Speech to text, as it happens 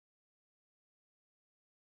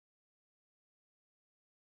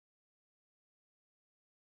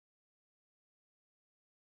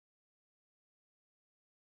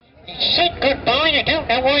said goodbye. I don't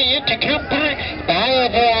know why you had to come back. Bye,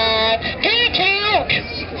 everyone. Get out!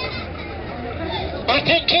 I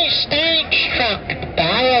think he's stage struck.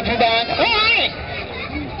 Bye, everyone. All right.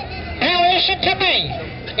 Now listen to me.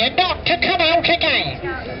 You're not to come out again.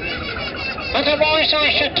 Otherwise I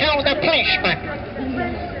should tell the policeman.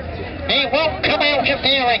 He won't come out of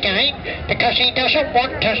there again because he doesn't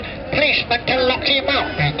want the policeman to lock him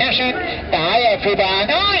up. He doesn't. Bye,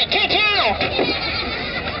 everyone. All right, get out!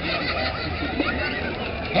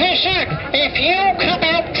 Listen, if you come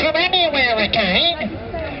out from anywhere again,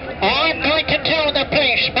 I'm going to tell the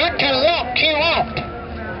policeman to lock you up.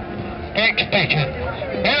 That's better.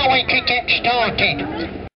 Now we can get started.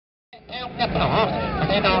 Down the path, and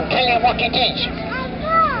then I'll tell you what it is.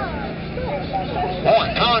 Oh,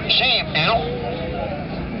 I can't see him now.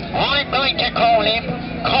 I'm going to call him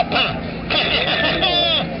Copper.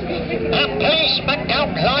 The policemen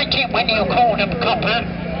don't like it when you call them Copper.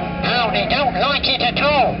 No, they don't like it at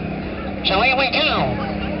all. So here we go.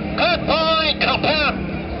 Goodbye, Copper.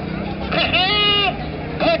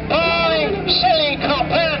 Goodbye, silly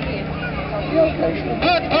Copper.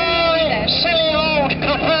 Goodbye, silly old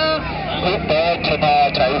Copper. Goodbye,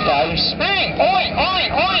 tomato face. Hey, oi, oi,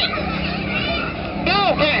 oi.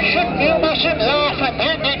 No, you mustn't laugh at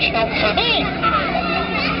that. That's not funny.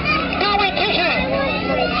 No, it isn't.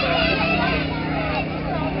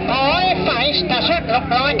 My face doesn't look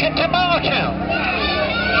like a tomato.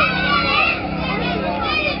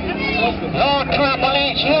 Your trouble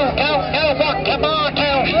is you don't know what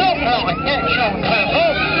tomatoes look like. That's your trouble.